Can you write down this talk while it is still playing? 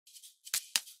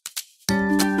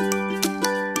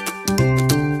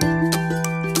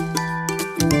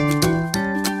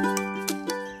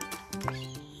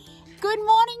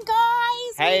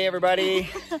Hey, everybody.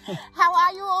 How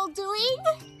are you all doing?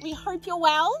 We hope you're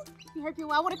well. We hope you're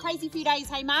well. What a crazy few days,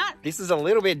 hey, Matt? This is a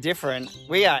little bit different.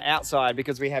 We are outside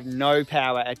because we have no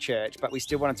power at church, but we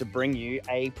still wanted to bring you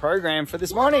a program for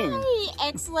this morning. Yay,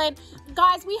 excellent.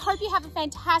 Guys, we hope you have a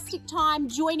fantastic time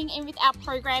joining in with our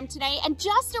program today. And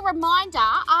just a reminder,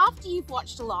 after you've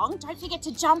watched along, don't forget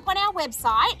to jump on our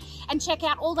website and check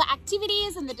out all the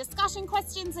activities and the discussion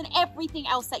questions and everything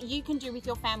else that you can do with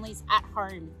your families at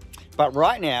home. But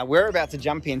right now, we're about to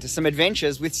jump into some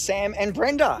adventures with Sam and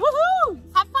Brenda. Woohoo!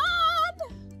 Have fun!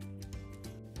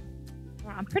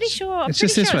 I'm pretty sure. It's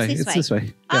just this way. It's this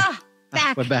way. Ah,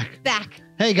 back. We're back. Back.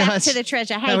 Hey, guys. Back to the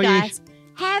treasure. Hey, guys.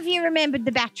 Have you remembered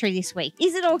the battery this week?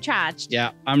 Is it all charged?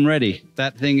 Yeah, I'm ready.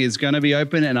 That thing is going to be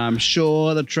open and I'm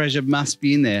sure the treasure must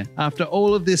be in there. After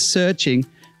all of this searching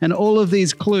and all of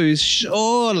these clues,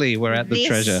 surely we're at the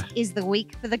treasure. This is the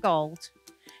week for the gold.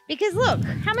 Because look,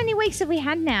 how many weeks have we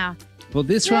had now? Well,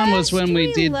 this one was when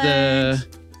we did that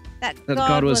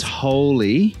God was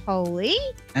holy. Holy.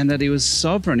 And that he was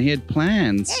sovereign. He had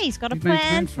plans. Yeah, he's got a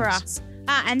plan for us.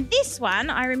 And this one,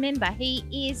 I remember, he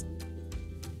is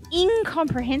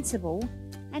incomprehensible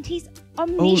and he's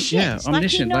omniscient. Oh, yeah,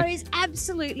 omniscient. Like he knows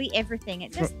absolutely everything.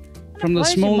 It just from the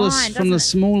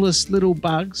smallest little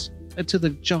bugs to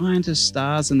the giantest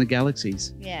stars in the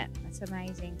galaxies. Yeah, that's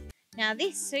amazing. Now,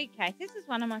 this suitcase, this is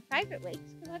one of my favourite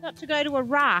weeks because I got to go to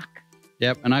Iraq.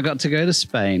 Yep, and I got to go to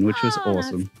Spain, which was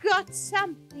awesome. I've got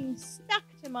something stuck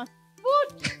to my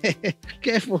foot.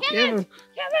 Careful. Come here.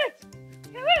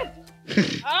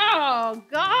 Oh,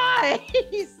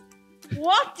 guys.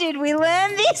 What did we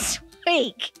learn this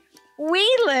week? We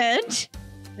learned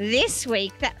this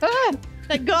week that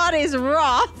God is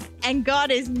wrath and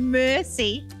God is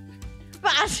mercy.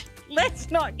 But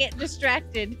let's not get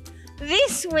distracted.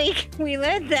 This week, we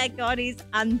learned that God is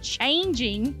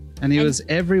unchanging. And he was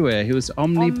everywhere. He was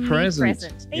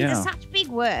omnipresent. These are such big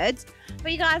words.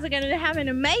 But you guys are going to have an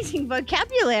amazing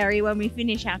vocabulary when we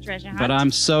finish our treasure hunt. But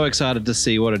I'm so excited to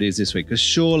see what it is this week. Because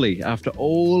surely, after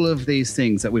all of these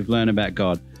things that we've learned about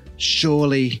God,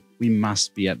 surely we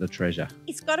must be at the treasure.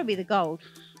 It's got to be the gold.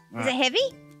 Is it heavy?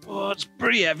 Oh, it's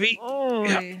pretty heavy. Oh,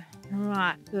 yep. All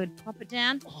right, good. Pop it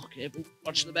down. Oh, careful.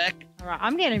 Watch the back. All right,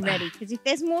 I'm getting ready because if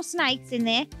there's more snakes in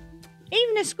there,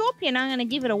 even a scorpion, I'm going to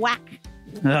give it a whack.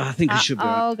 I think we should be.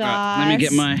 Oh, guys. Right, let me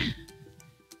get my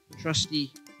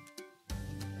trusty.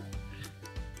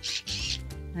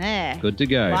 There. Good to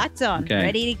go. Lights on. Okay.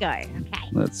 Ready to go. Okay.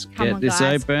 Let's Come get on, this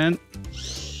guys. open.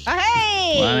 Oh,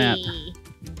 hey! One out.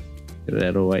 Get it out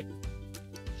of the way.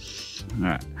 All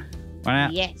right. One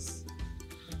out. Yes.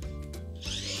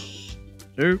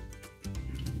 2,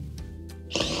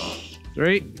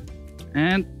 3,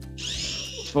 and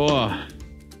 4.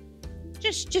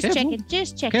 Just Careful. checking.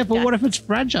 Just checking. Careful, guys. what if it's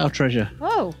fragile treasure?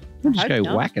 Oh. We'll just I go hope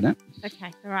not. whacking it.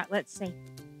 Okay. All right. Let's see.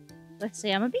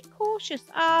 I'm a bit cautious.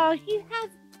 Oh, you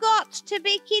have got to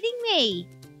be kidding me.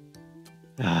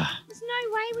 There's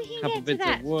no way we can Couple get to bits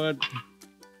that. of wood.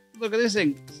 Look at this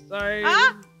thing. So.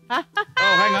 Ah.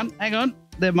 Oh, hang on.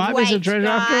 There might be some Wait, treasure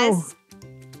after all. guys.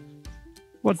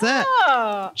 What's that?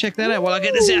 Oh. Check that out while I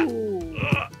get this out. Ooh.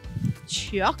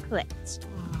 Chocolate.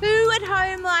 Who at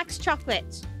home likes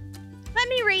chocolate? Let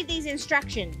me read these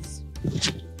instructions.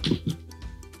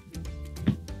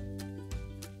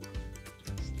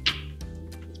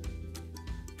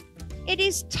 It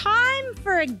is time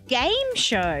for a game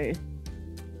show.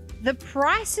 The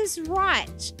Price is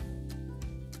Right.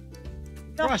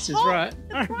 Price is Right.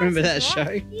 I remember that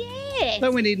show. Yes.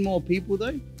 Don't we need more people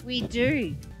though? We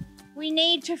do. We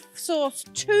need to source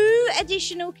 2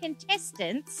 additional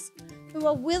contestants who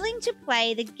are willing to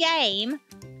play the game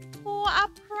for a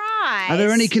prize. Are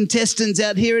there any contestants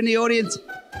out here in the audience?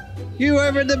 You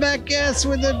over at the back, yes,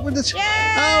 with the Yay!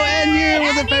 Oh, and you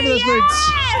with the fabulous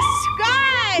boots. Yes,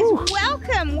 guys,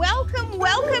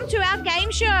 welcome to our game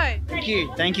show. Thank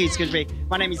you. It's good to be.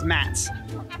 My name is Matt.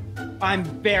 I'm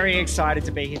very excited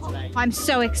to be here today. I'm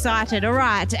so excited. All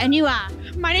right, and you are?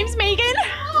 My name's Megan.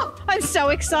 I'm so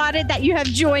excited that you have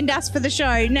joined us for the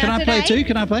show. Now, Can I play too?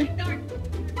 Can I play?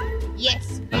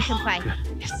 Yes, you can play.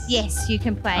 Yes, you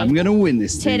can play. I'm going to win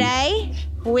this thing. Today,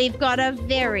 we've got a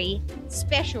very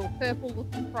special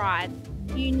purple-looking prize.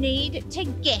 You need to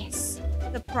guess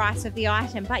the price of the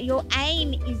item, but your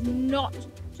aim is not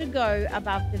to go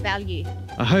above the value.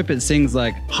 I hope it's things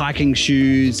like hiking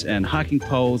shoes and hiking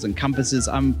poles and compasses.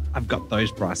 I've got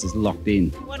those prices locked in.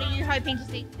 What are you hoping to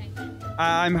see today?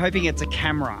 I'm hoping it's a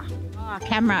camera. Oh,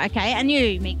 camera, okay. And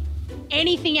you, Mick?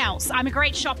 Anything else? I'm a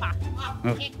great shopper. Oh. Excellent.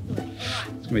 All right.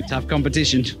 It's going to be a tough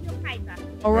competition. Your paper.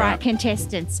 All right,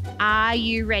 contestants, are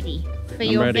you ready for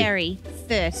your ready. very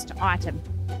first item?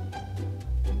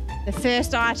 The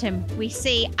first item we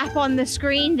see up on the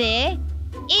screen there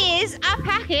is a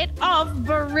packet of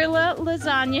Barilla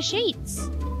lasagna sheets.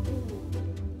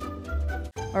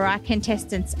 All right,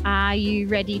 contestants, are you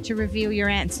ready to reveal your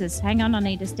answers? Hang on, I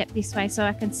need to step this way so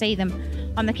I can see them.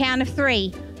 On the count of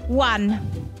 3.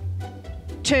 1,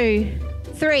 2,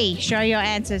 3. Show your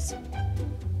answers.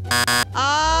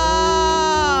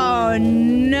 Oh,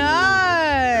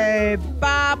 no.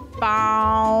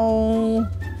 Ba-bow.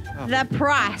 The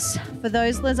price for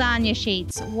those lasagna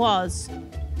sheets was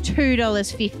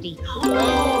 $2.50.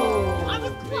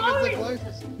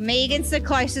 Megan's the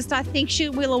closest. I think she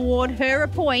will award her a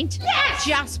point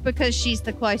just because she's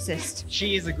the closest.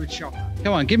 She is a good shopper.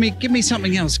 Come on, give me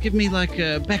something else. Give me like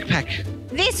a backpack.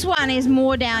 This one is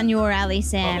more down your alley,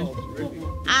 Sam.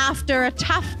 After a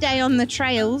tough day on the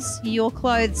trails, your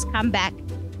clothes come back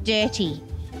dirty.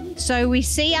 So we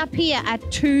see up here a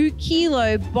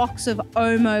 2-kilo box of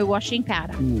Omo washing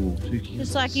powder. Ooh, 2 kilos.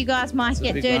 Just like you guys might That's a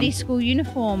get big dirty one. school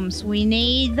uniforms, we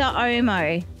need the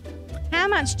Omo. How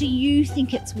much do you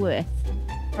think it's worth?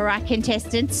 All right,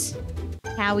 contestants,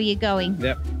 how are you going?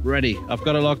 Yep, ready. I've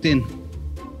got it locked in.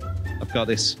 I've got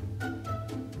this.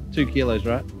 2 kilos,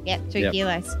 right? Yep, 2 Yep.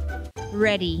 kilos.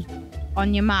 Ready.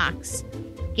 On your marks.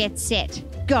 Get set.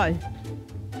 Go.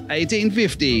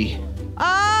 $18.50.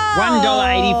 Oh!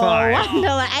 $1.85.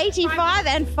 $1.85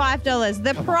 and $5.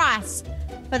 The price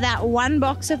for that one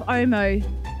box of Omo,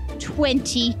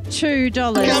 $22.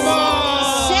 Come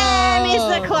on! Sam is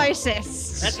the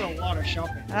closest. That's a lot of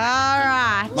shopping. All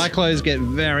right. My clothes get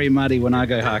very muddy when I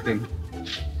go hiking.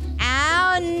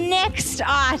 Our next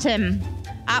item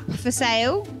up for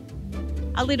sale,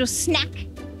 a little snack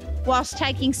whilst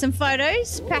taking some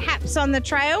photos, perhaps on the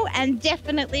trail and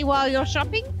definitely while you're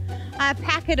shopping. A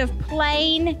packet of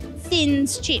plain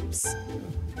Thins chips.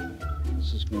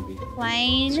 This is going to be...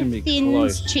 Plain It's gonna be Thins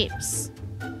close. chips.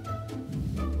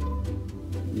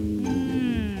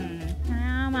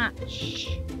 How much?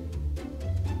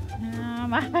 How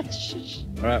much?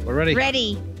 All right, we're ready.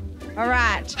 Ready. All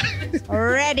right.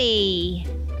 Ready.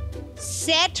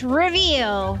 Set.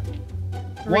 Reveal.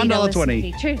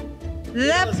 $1.20. $3.52.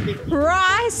 The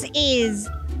price is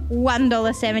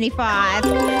 $1.75.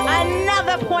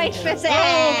 Another point for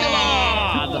Sam.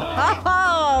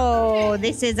 Oh,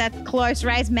 this is a close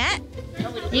race, Matt.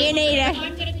 You need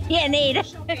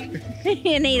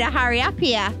to hurry up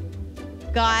here.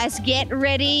 Guys, get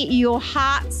ready. Your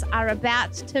hearts are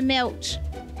about to melt.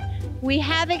 We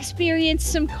have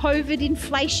experienced some COVID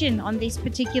inflation on this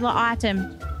particular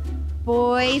item.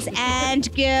 Boys and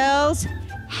girls,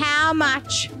 how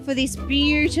much for this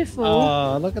beautiful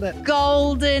Oh, look at that.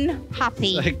 golden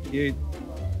puppy? So cute.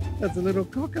 That's a little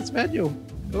Cocker Spaniel.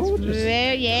 Gorgeous.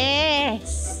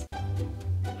 Yes.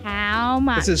 How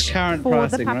much This is current for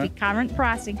pricing, the puppy? right? Current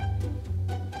pricing.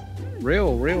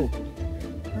 Real. Real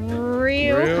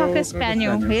Real Cocker Cocker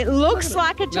Spaniel. Spaniel. It looks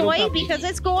like a Little toy puppy. because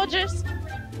it's gorgeous.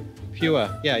 Pure.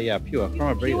 Yeah, pure. From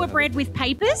a breeder. Purebred with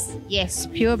papers. Yes,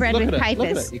 purebred Look with at it. Look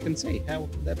at papers. it. You can see. How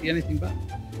could that be anything but?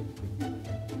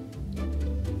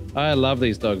 I love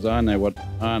these dogs. I know what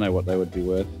they would be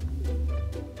worth.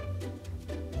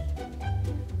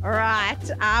 All right,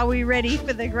 are we ready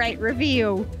for the great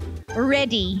reveal?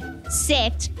 Ready,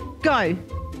 set, go.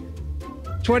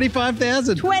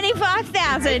 25,000.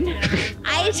 $25,000,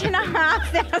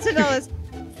 $8,500,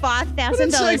 $5,000.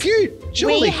 That's so cute.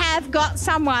 Surely. We have got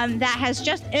someone that has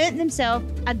just earned themselves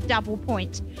a double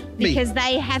point because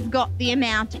they have got the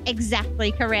amount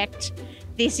exactly correct.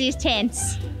 This is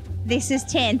tense. This is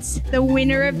tense. The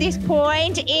winner of this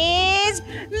point is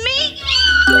me.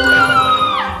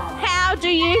 How do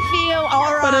you feel?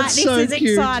 All But right, it's this so is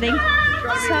cute. exciting.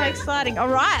 So exciting. All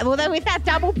right, well, then with that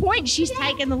double point, she's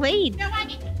taken the lead.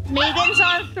 Megan's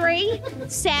on 3.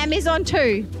 Sam is on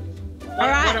 2. All What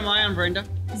right, am I on, Brenda?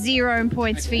 0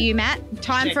 points for you, Matt.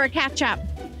 Time Check. for a catch up.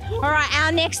 All right,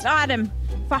 our next item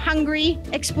for hungry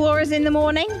explorers in the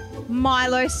morning,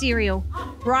 Milo cereal.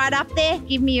 Right up there.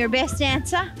 Give me your best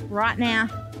answer right now.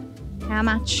 How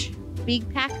much?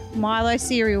 Big pack Milo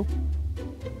cereal.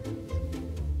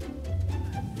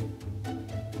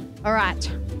 All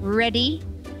right, ready,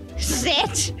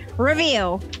 set,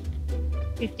 reveal.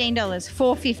 $15,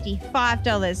 $4.50,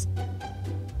 $5.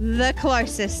 The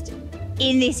closest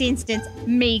in this instance,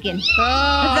 Megan.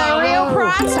 The real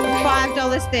price,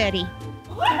 $5.30.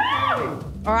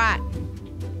 All right,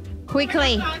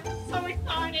 quickly. So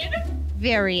excited.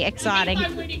 Very exciting.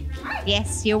 I'm winning, right?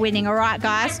 Yes, you're winning. All right,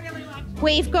 guys. I really like it.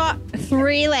 We've got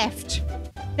 3 left.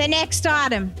 The next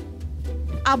item,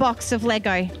 a box of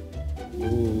Lego.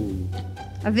 Ooh.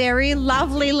 A very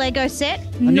lovely Lego set. I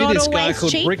knew Not this guy always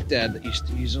called cheap. Brick Dad that used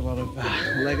to use a lot of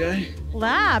Lego.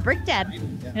 Ah, Brick Dad.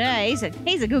 Yeah, he's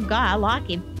a good guy. I like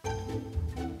him.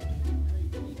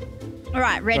 All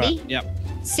right, ready? Right, yep.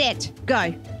 Set,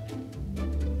 go.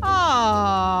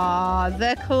 Oh,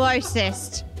 the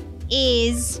closest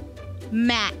is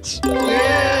Matt.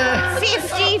 Yeah!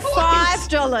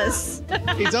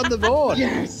 $55. He's on the board.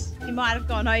 Yes. He might have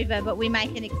gone over, but we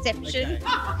make an exception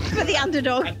for the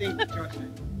underdog. I think Josh.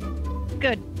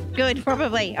 Good,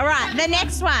 probably. All right, the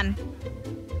next one.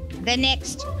 The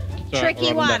next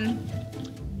tricky one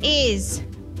is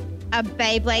a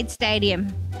Beyblade Stadium.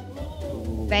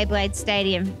 Beyblade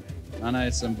Stadium. I know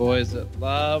some boys that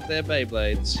love their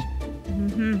Beyblades.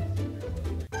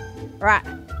 Right.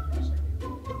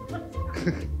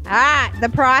 All right, the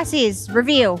price is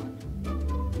reveal.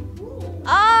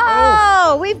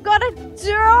 Oh, we've got a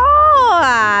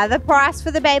draw. The price for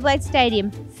the Beyblade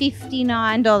Stadium,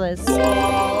 $59.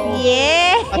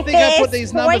 Yeah. I think I put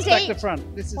these numbers back to each.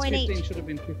 front. This is Point 15, each. should have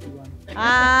been 51.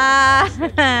 Ah,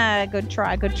 good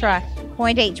try.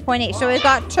 Point each. So we've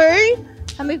got 2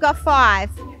 and we've got 5.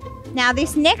 Now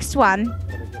this next one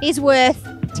is worth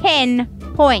 10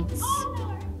 points.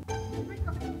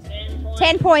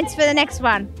 10 points for the next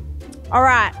one. All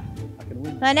right. I can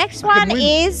win. The next I can one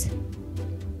win. is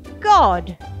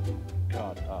God.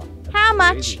 God, oh, that's How too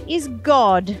much easy. is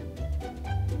God?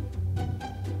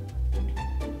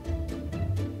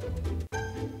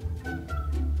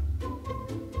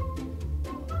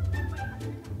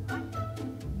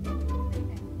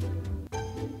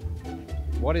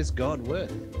 What is God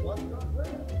worth?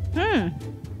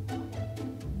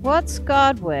 What's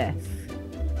God worth?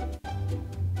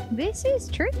 This is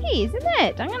tricky, isn't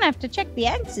it? I'm going to have to check the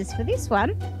answers for this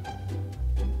one.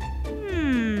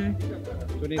 Do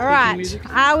we need All thinking right. music?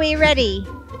 Are we ready?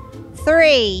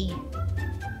 3,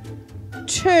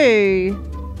 2,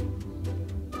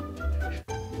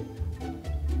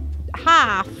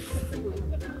 half,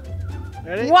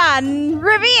 Ready? 1,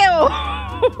 reveal.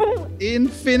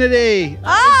 Infinity.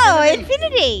 Oh,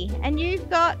 infinity. And you've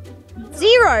got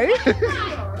 0.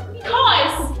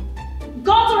 Because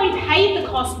God's already paid the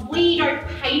cost. We don't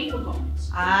pay for God.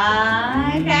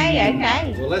 Ah,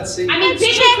 okay. Well, let's see. I mean, Let's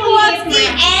check what biblically,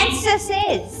 the answer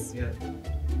says.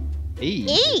 E.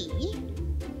 E?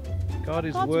 God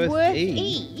is God's worth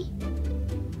E.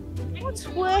 What's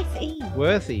worth E?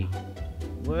 Worthy.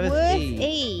 Worth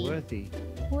E. Worthy.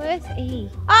 Worth E.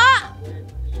 Ah!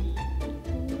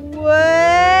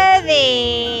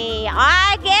 Worthy.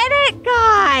 I get it,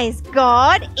 guys.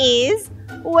 God is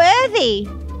worthy.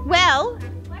 Well,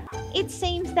 it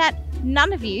seems that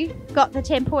none of you got the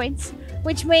 10 points,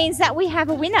 which means that we have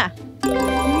a winner.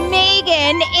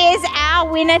 Megan is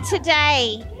our winner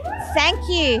today. Thank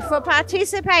you for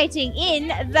participating in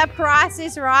The Price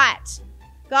is Right.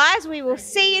 Guys, we will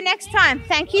see you next time.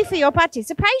 Thank you for your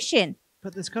participation.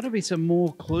 But there's got to be some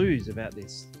more clues about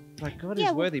this. Like, God Yeah,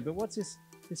 is well- worthy, but what's this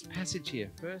passage here?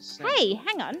 First. Hey,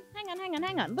 hang on.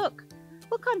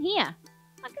 Look on here.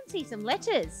 I can see some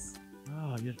letters.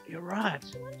 Oh, you're right.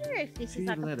 I wonder if this Few is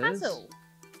like letters. a puzzle.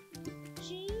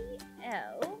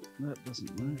 G-L-O-R-I. That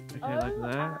doesn't work. Okay, like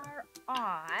that.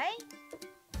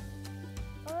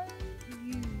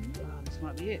 O-U. Oh, this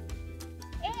might be it.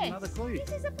 Yes, another clue.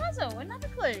 This is a puzzle. Another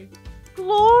clue.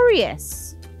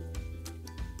 Glorious.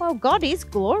 Well, God is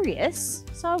glorious,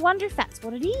 so I wonder if that's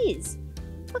what it is.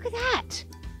 Look at that.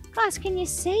 Guys, can you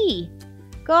see?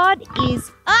 God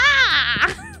is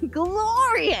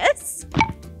glorious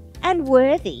and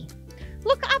worthy.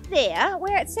 Look up there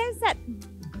where it says that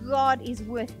God is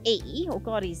worth E, or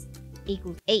God is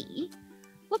equals E.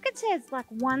 Look, it says like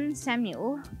 1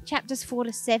 Samuel chapters 4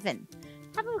 to 7.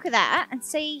 Have a look at that and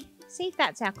see if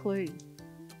that's our clue.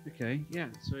 Okay, yeah.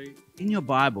 So in your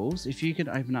Bibles, if you could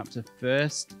open up to 1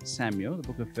 Samuel, the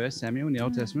book of 1 Samuel in the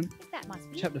Old Testament, I think that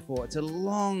must be it. chapter 4. It's a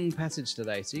long passage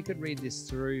today, so you could read this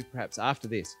through perhaps after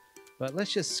this. But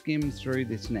let's just skim through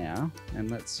this now and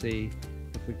let's see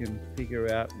if we can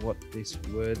figure out what this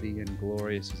worthy and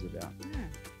glorious is about.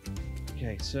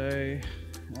 Okay, so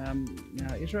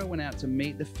now Israel went out to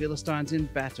meet the Philistines in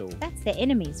battle. That's their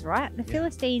enemies, right? The Yeah.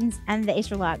 Philistines and the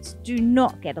Israelites do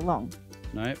not get along.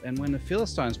 No, and when the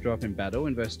Philistines drew up in battle,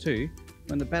 in verse 2,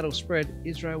 when the battle spread,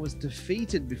 Israel was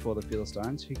defeated before the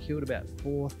Philistines, who killed about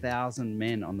 4,000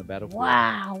 men on the battlefield.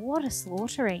 Wow, what a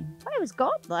slaughtering. Where was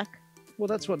God like? Well,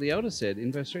 that's what the elders said. In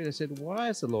verse 3, they said, "Why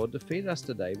has the Lord defeated us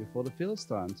today before the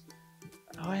Philistines?"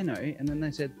 Oh, I know. And then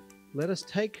they said, "Let us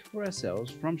take for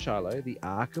ourselves from Shiloh the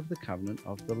ark of the covenant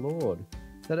of the Lord,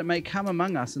 that it may come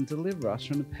among us and deliver us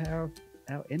from the power of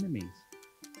our enemies."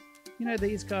 You know,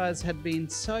 these guys had been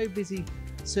so busy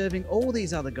serving all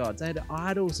these other gods. They had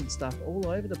idols and stuff all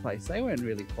over the place. They weren't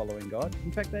really following God.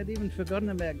 In fact, they'd even forgotten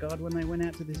about God when they went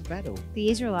out to this battle.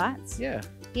 The Israelites. Yeah.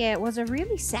 Yeah, it was a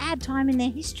really sad time in their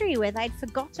history where they'd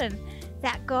forgotten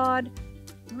that God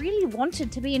really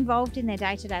wanted to be involved in their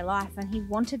day-to-day life and he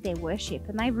wanted their worship,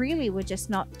 and they really were just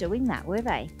not doing that, were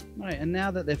they? No, and now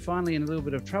that they're finally in a little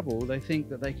bit of trouble, they think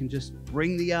that they can just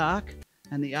bring the ark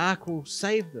and the ark will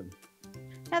save them.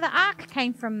 Now, the ark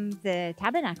came from the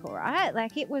tabernacle, right?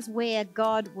 Like, it was where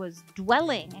God was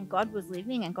dwelling and God was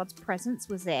living and God's presence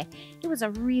was there. It was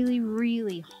a really,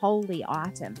 really holy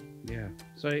item. Yeah.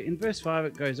 So in verse 5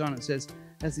 it goes on, it says,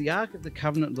 "As the ark of the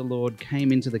covenant of the Lord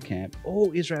came into the camp,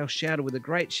 all Israel shouted with a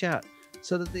great shout,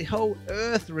 so that the whole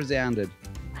earth resounded.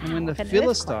 And when Wow, the like an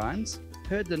Philistines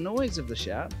heard the noise of the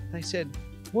shout, they said,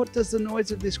 'What does the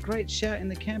noise of this great shout in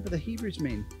the camp of the Hebrews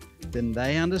mean?' Then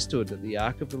they understood that the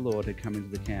ark of the Lord had come into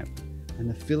the camp. And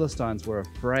the Philistines were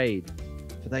afraid,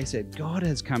 for they said, 'God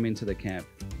has come into the camp.'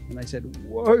 And they said,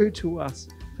 'Woe to us,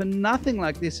 for nothing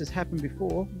like this has happened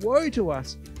before. Woe to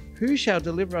us! Who shall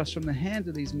deliver us from the hand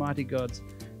of these mighty gods?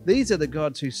 These are the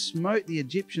gods who smote the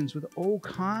Egyptians with all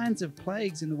kinds of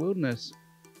plagues in the wilderness.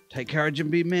 Take courage and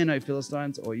be men, O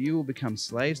Philistines, or you will become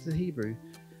slaves to the Hebrew,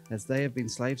 as they have been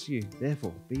slaves to you.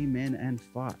 Therefore, be men and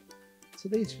fight.'" So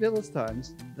these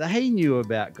Philistines, they knew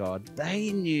about God.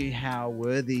 They knew how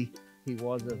worthy he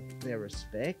was of their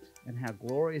respect and how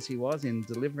glorious he was in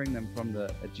delivering them from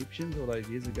the Egyptians all those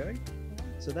years ago.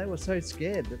 So they were so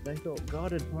scared that they thought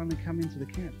God had finally come into the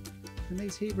camp. And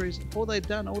these Hebrews, all they've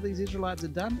done, all these Israelites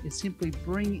had done, is simply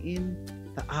bring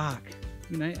in the ark,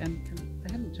 you know, and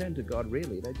they hadn't turned to God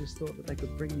really. They just thought that they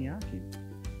could bring the ark in.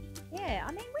 Yeah,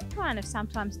 I mean, we kind of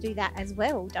sometimes do that as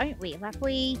well, don't we? Like,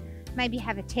 we maybe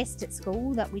have a test at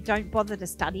school that we don't bother to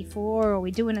study for, or we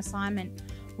do an assignment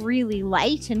really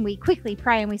late and we quickly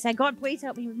pray and we say, "God, please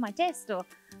help me with my test," or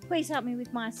 "Please help me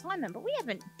with my assignment." But we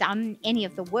haven't done any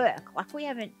of the work. Like, we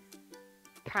haven't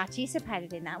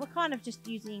participated in that. We're kind of just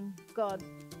using God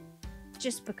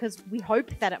just because we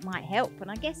hope that it might help. And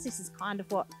I guess this is kind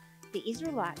of what the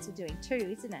Israelites are doing too,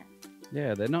 isn't it?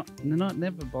 Yeah, they're not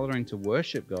never bothering to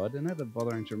worship God. They're never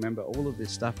bothering to remember all of this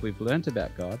stuff we've learnt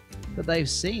about God that they've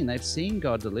seen. They've seen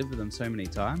God deliver them so many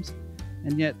times,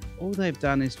 and yet all they've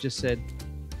done is just said,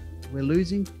 "We're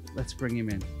losing, let's bring him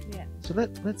in." Yeah. So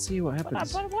let's see what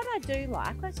happens. But what I do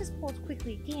like, let's just pause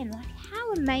quickly again, like,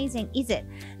 how amazing is it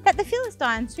that the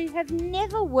Philistines, who have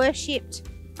never worshipped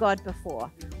God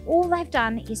before, all they've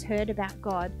done is heard about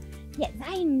God, yet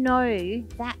they know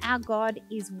that our God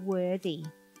is worthy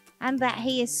and that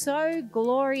he is so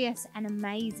glorious and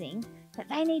amazing that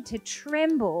they need to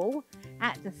tremble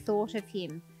at the thought of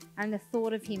him and the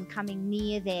thought of him coming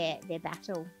near their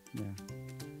battle. Yeah.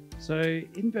 So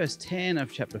in verse 10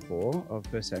 of chapter 4 of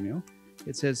 1 Samuel,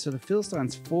 it says, "So the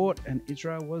Philistines fought and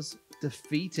Israel was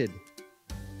defeated.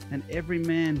 And every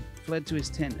man fled to his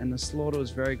tent, and the slaughter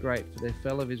was very great, for there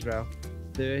fell of Israel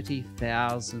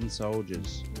 30,000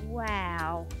 soldiers.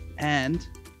 Wow. And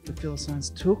the Philistines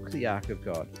took the ark of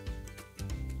God."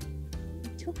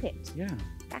 They took it Yeah.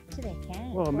 back to their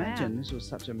camp. Well, Wow. imagine this was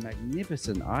such a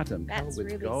magnificent item, That's covered with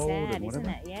really gold sad, and whatever.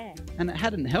 isn't it? Yeah. And it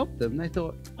hadn't helped them. They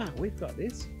thought, "Wow, we've got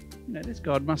this. You know, this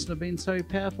God mustn't have been so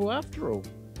powerful after all.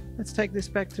 Let's take this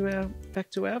back to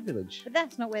our village." But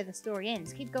that's not where the story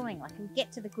ends. Keep going, like, and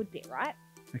get to the good bit, right?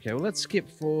 Okay, well, let's skip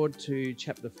forward to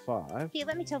chapter 5. Here,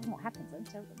 let me tell them what happens. Let me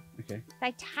tell them. Okay.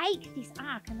 They take this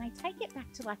ark and they take it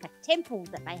back to like a temple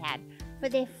that they had for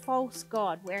their false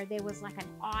god, where there was like an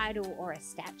idol or a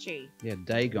statue. Yeah,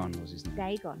 Dagon was his name.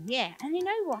 Dagon, yeah. And you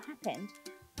know what happened?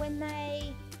 When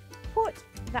they put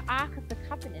the Ark of the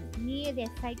Covenant near their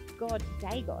fake god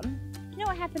Dagon, you know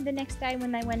what happened the next day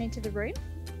when they went into the room?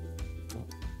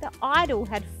 The idol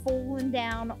had fallen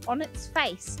down on its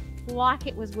face like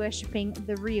it was worshipping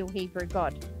the real Hebrew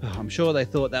god. Oh, I'm sure they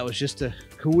thought that was just a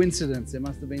coincidence. There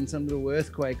must have been some little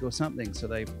earthquake or something. So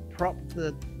they propped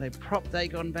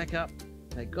Dagon back up.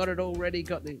 They got it all ready,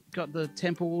 got the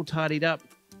temple all tidied up,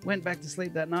 went back to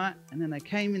sleep that night, and then they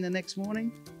came in the next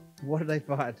morning. What did they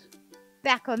find?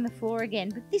 Back on the floor again,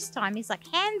 but this time his like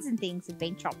hands and things had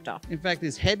been chopped off. In fact,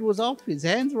 his head was off, his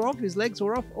hands were off, his legs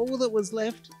were off. All that was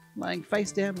left, laying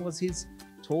face down, was his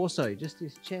torso. Just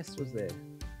his chest was there.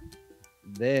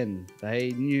 Then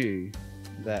they knew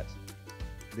that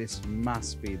this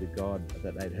must be the God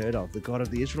that they'd heard of, the God of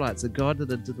the Israelites, the God that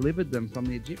had delivered them from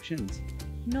the Egyptians.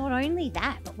 Not only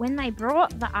that, but when they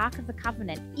brought the Ark of the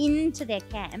Covenant into their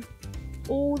camp,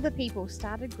 all the people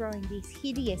started growing these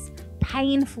hideous,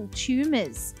 painful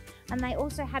tumours. And they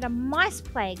also had a mice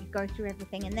plague go through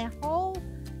everything, and their whole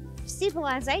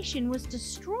civilization was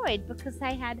destroyed because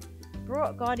they had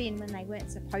brought God in when they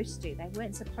weren't supposed to. They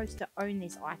weren't supposed to own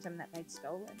this item that they'd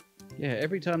stolen. Yeah,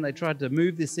 every time they tried to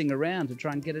move this thing around to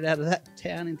try and get it out of that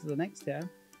town into the next town,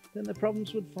 then the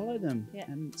problems would follow them. Yeah.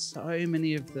 And so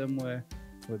many of them were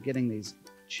getting these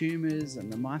tumors,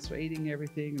 and the mice were eating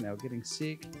everything, and they were getting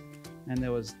sick. And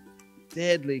there was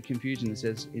deadly confusion. It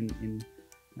says in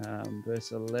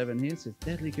verse 11 here, it says,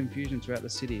 deadly confusion throughout the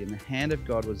city, and the hand of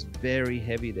God was very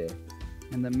heavy there.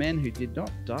 And the men who did not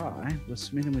die were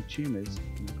smitten with tumors,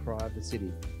 and the cry of the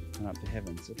city went up to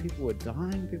heaven. So people were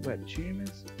dying, people had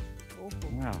tumors.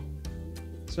 Awful. Wow.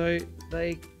 So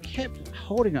they kept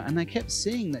holding on, and they kept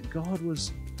seeing that God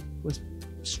was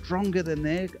stronger than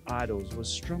their idols, was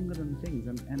stronger than things.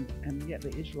 And yet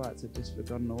the Israelites had just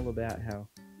forgotten all about how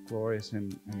glorious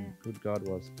and good God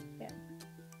was. Yeah.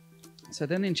 So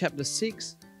then in chapter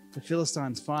 6, the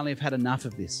Philistines finally have had enough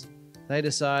of this. They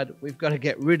decide, we've got to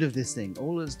get rid of this thing.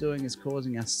 All it's doing is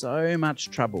causing us so much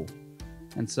trouble.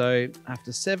 And so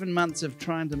after 7 months of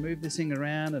trying to move this thing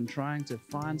around and trying to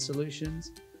find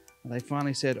solutions, they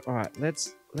finally said, all right,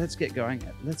 let's get going.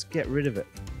 Let's get rid of it.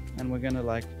 And we're going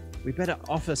to we better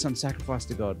offer some sacrifice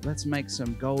to God. Let's make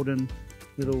some golden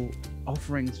little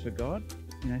offerings for God.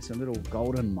 Some little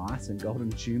golden mice and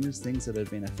golden tumors, things that had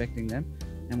been affecting them.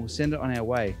 And we'll send it on our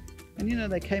way. And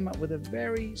they came up with a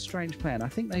very strange plan. I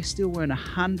think they still weren't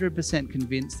 100%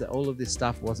 convinced that all of this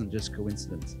stuff wasn't just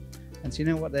coincidence. And so you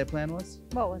know what their plan was?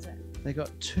 What was it? They got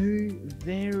 2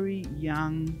 very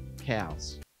young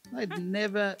cows. They'd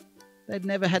never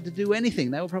had to do anything.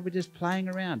 They were probably just playing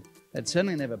around. They'd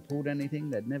certainly never pulled anything.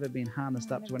 They'd never been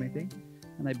harnessed up to anything.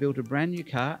 And they built a brand new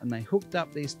cart, and they hooked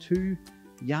up these 2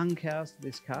 young cows to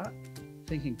this cart,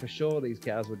 thinking for sure these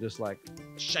cows would just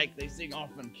shake this thing off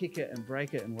and kick it and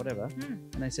break it and whatever.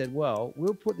 And they said, well,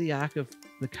 we'll put the Ark of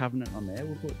the Covenant on there.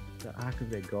 We'll put the Ark of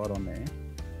their God on there.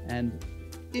 And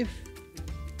if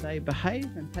they behave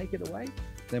and take it away,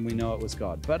 then we know it was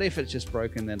God. But if it's just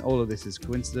broken, then all of this is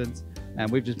coincidence,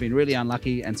 and we've just been really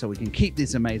unlucky, and so we can keep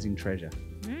this amazing treasure.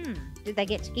 Did they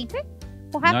get to keep it?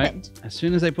 What happened? No. As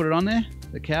soon as they put it on there,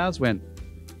 the cows went,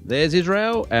 there's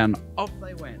Israel, and off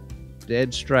they went,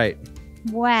 dead straight.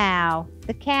 Wow.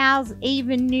 The cows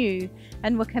even knew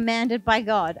and were commanded by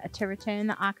God to return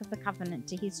the Ark of the Covenant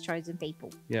to his chosen people.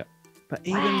 Yeah. But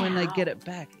even when they get it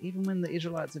back, even when the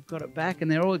Israelites have got it back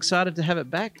and they're all excited to have it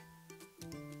back,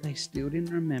 they still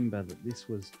didn't remember that this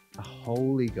was a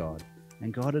holy God.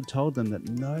 And God had told them that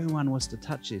no one was to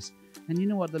touch this. And you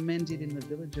know what the men did in the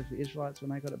village of the Israelites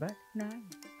when they got it back? No.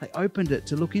 They opened it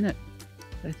to look in it.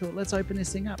 They thought, let's open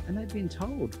this thing up. And they'd been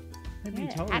told. They'd been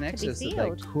told in Exodus that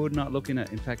they could not look in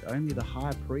it. In fact, only the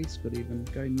high priest could even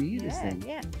go near this thing.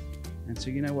 Yeah. And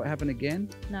so you know what happened again?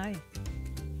 No.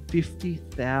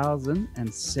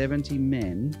 50,070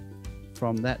 men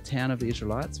from that town of the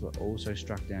Israelites were also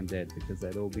struck down dead because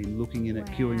they'd all been looking in it,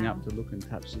 queuing up to look and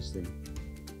touch this thing.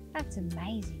 That's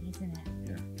amazing, isn't it?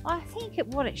 Yeah. I think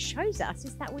what it shows us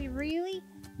is that we really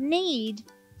need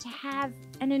to have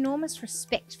an enormous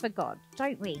respect for God,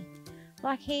 don't we?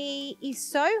 He is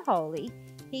so holy,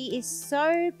 he is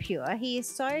so pure, he is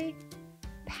so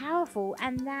powerful,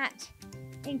 and that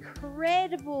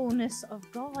incredibleness of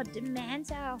God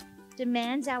demands our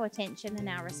attention and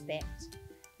our respect.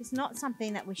 It's not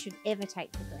something that we should ever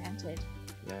take for granted.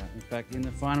 Yeah, in fact, in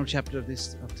the final chapter of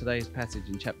today's passage,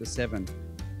 in chapter 7,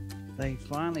 they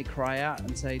finally cry out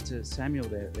and say to Samuel,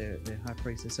 their high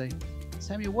priest, they say,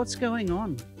 Samuel, what's going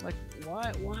on?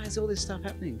 Why is all this stuff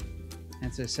happening?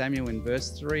 And so Samuel, in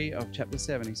verse 3 of chapter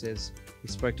 7, he says, he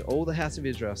spoke to all the house of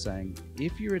Israel, saying,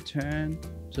 if you return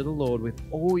to the Lord with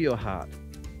all your heart,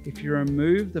 if you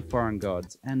remove the foreign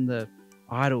gods and the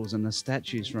idols and the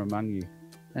statues from among you,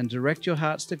 and direct your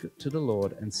hearts to the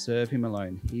Lord and serve him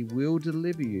alone, he will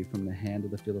deliver you from the hand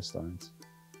of the Philistines.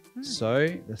 So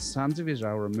the sons of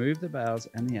Israel removed the Baals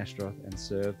and the Ashtaroth and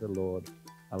served the Lord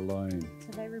alone. So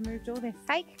they removed all their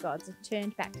fake gods and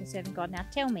turned back to serving God. Now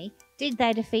tell me, did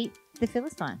they defeat the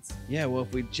Philistines? Yeah, well,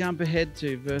 if we jump ahead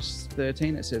to verse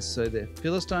 13, it says, so the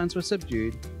Philistines were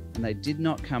subdued, and they did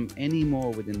not come any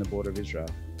more within the border of Israel.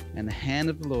 And the hand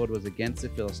of the Lord was against the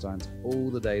Philistines all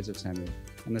the days of Samuel.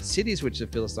 And the cities which the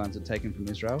Philistines had taken from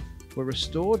Israel were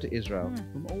restored to Israel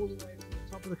from all the way to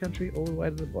the top of the country, all the way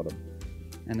to the bottom.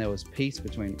 And there was peace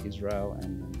between Israel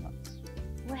and the Amorites.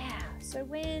 Wow. So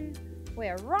when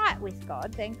we're right with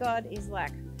God, then God is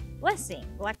blessing.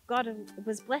 God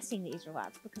was blessing the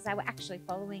Israelites because they were actually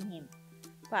following him.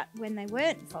 But when they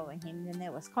weren't following him, then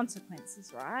there was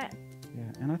consequences, right?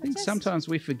 Yeah, and I think sometimes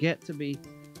we forget to be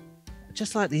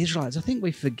just like the Israelites. I think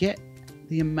we forget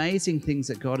the amazing things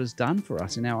that God has done for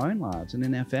us in our own lives and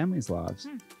in our families' lives.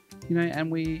 You know,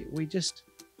 and we just,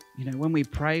 you know, when we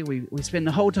pray, we spend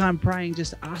the whole time praying,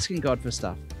 just asking God for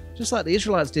stuff. Just like the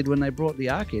Israelites did when they brought the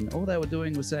ark in. All they were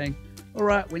doing was saying, all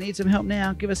right, we need some help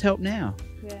now. Give us help now.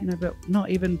 Yeah. You know, but not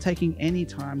even taking any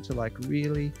time to like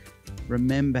really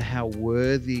remember how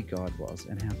worthy God was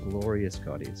and how glorious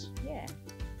God is. Yeah.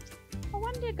 I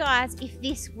wonder, guys, if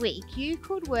this week you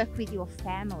could work with your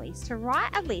families to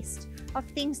write a list of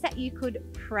things that you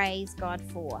could praise God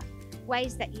for.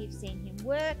 Ways that you've seen him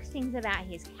work, things about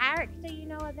his character you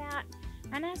know about.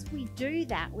 And as we do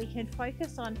that, we can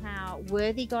focus on how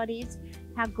worthy God is,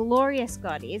 how glorious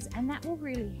God is, and that will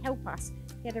really help us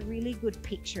get a really good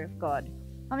picture of God.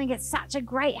 I think it's such a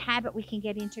great habit we can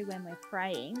get into when we're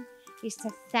praying, is to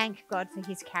thank God for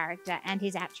his character and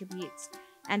his attributes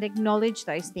and acknowledge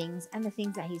those things and the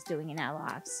things that he's doing in our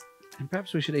lives. And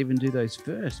perhaps we should even do those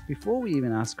first before we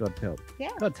even ask God for help. Yeah.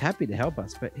 God's happy to help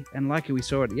us, and like we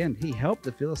saw at the end, he helped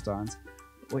the Philistines,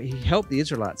 or he helped the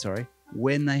Israelites,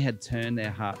 when they had turned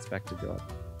their hearts back to God,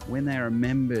 when they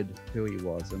remembered who he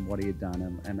was and what he had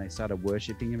done, and they started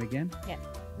worshipping him again. Yeah.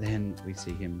 Then we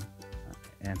see him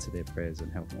answer their prayers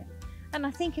and help them. And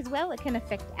I think as well it can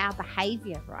affect our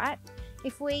behaviour, right?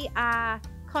 If we are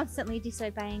constantly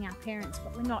disobeying our parents,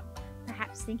 but we're not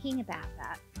perhaps thinking about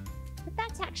that. But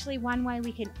that's actually one way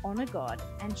we can honour God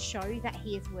and show that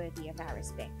he is worthy of our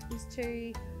respect, is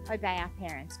to obey our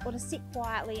parents, or to sit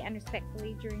quietly and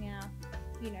respectfully during our,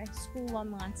 school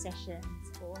online sessions,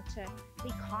 or to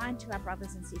be kind to our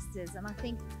brothers and sisters. And I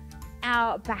think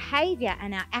our behaviour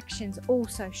and our actions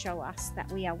also show us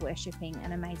that we are worshipping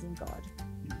an amazing God.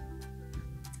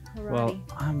 Alrighty. Well,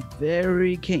 I'm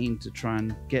very keen to try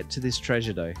and get to this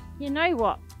treasure though. You know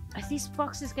what? This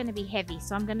box is going to be heavy,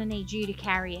 so I'm going to need you to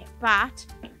carry it. But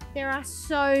there are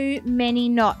so many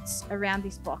knots around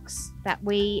this box that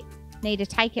we need to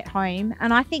take it home.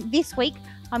 And I think this week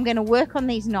I'm going to work on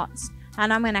these knots,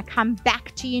 and I'm going to come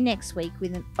back to you next week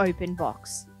with an open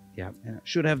box. Yeah, and it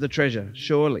should have the treasure,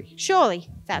 surely. Surely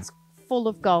that's full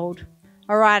of gold.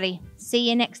 Alrighty. See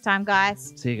you next time,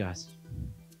 guys. See you guys.